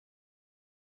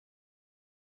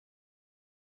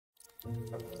You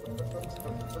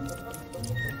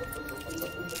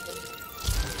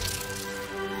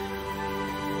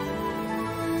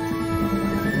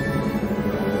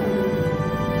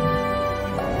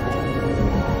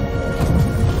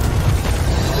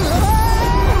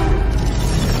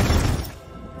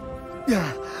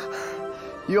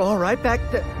all right back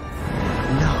there?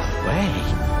 No way.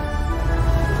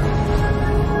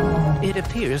 It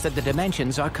appears that the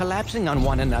dimensions are collapsing on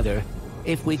one another.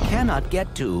 If we cannot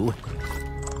get to...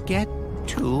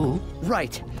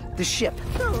 Right, the ship.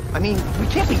 I mean, we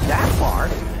can't be that far. I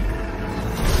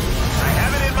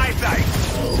have it in my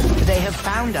sights. They have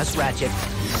found us, Ratchet.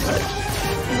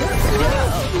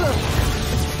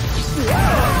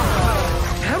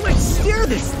 How do I steer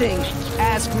this thing?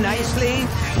 Ask nicely.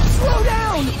 Slow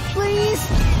down, please!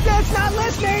 Dad's not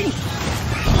listening!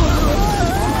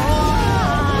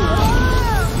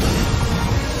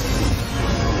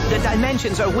 The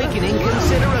dimensions are weakening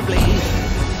considerably.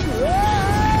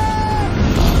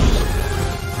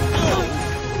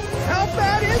 How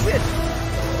bad is it?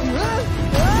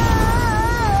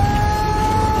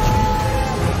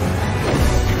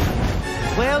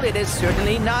 Well, it is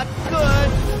certainly not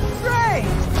good. Great!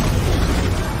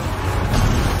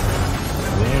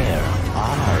 Where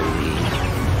are we?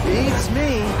 Beats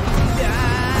me.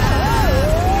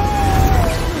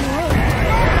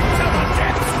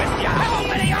 How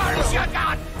many arms you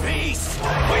got? Peace!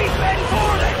 We've been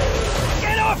boarded!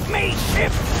 Get off me,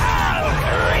 ship!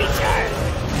 I'll return!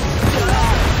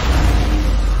 Clank!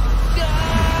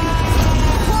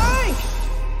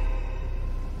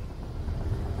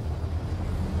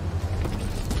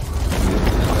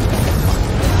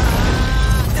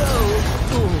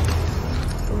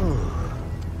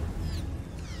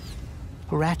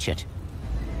 Ratchet.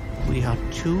 We are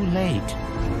too late.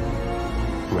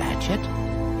 Ratchet?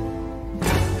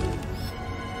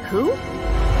 Who?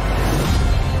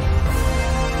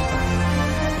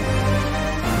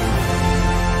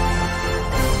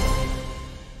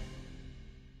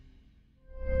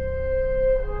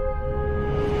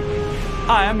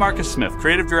 Hi, I'm Marcus Smith,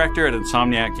 Creative Director at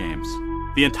Insomniac Games.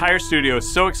 The entire studio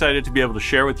is so excited to be able to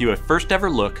share with you a first ever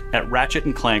look at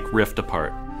Ratchet & Clank Rift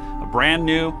Apart, a brand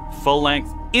new,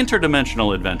 full-length,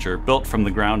 interdimensional adventure built from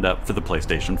the ground up for the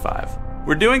PlayStation 5.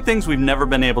 We're doing things we've never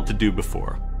been able to do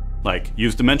before, like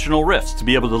use dimensional rifts to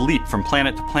be able to leap from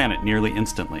planet to planet nearly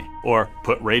instantly, or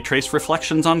put ray trace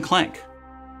reflections on Clank.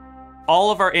 All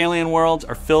of our alien worlds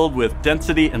are filled with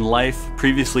density and life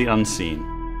previously unseen.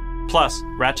 Plus,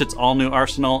 Ratchet's all-new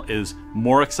arsenal is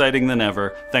more exciting than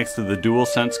ever thanks to the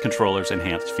DualSense controller's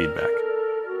enhanced feedback.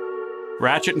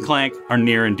 Ratchet & Clank are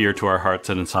near and dear to our hearts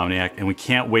at Insomniac, and we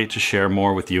can't wait to share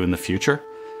more with you in the future.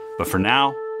 But for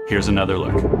now, here's another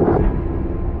look.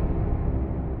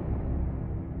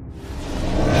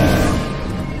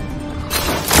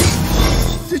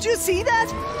 Did you see that?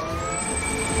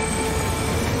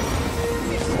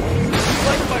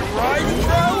 Like my ride,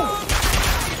 bro?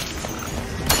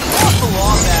 The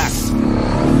Wombat!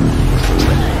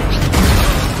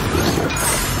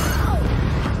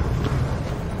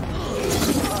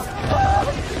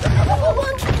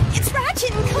 Look! It's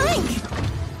Ratchet and Clank!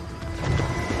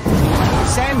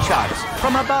 Sand sharks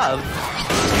from above.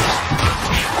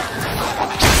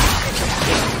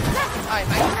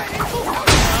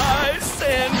 Nice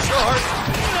sand shark!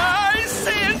 Nice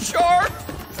sand shark!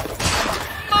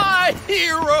 My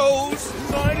heroes!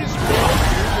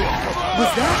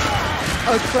 Was that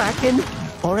a kraken?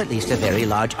 Or at least a very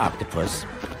large octopus.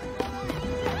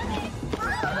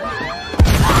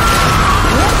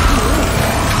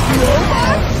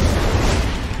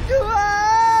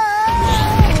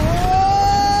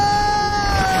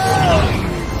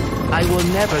 I will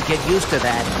never get used to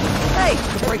that. Hey,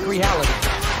 break reality.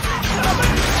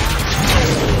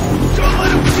 Don't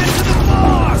let him get to the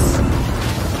boss!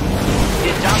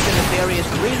 It dumped a nefarious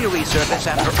radio resurface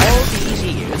after all these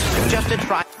years just to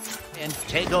try and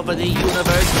take over the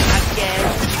universe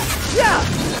again. Yeah!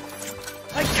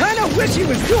 I kinda wish he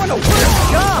was doing a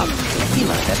worse job! He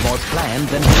must have more planned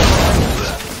than...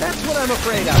 That's what I'm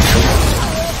afraid of.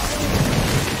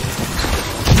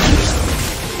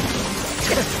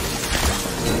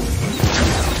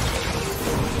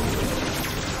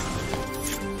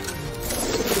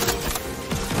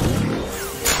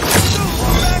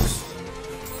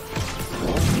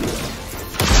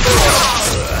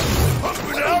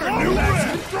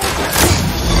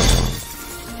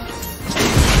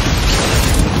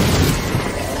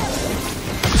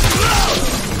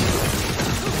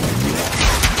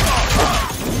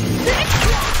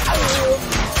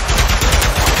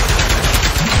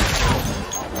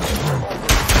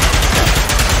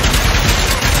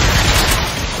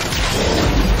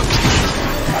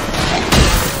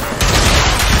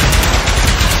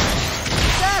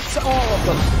 All of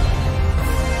them.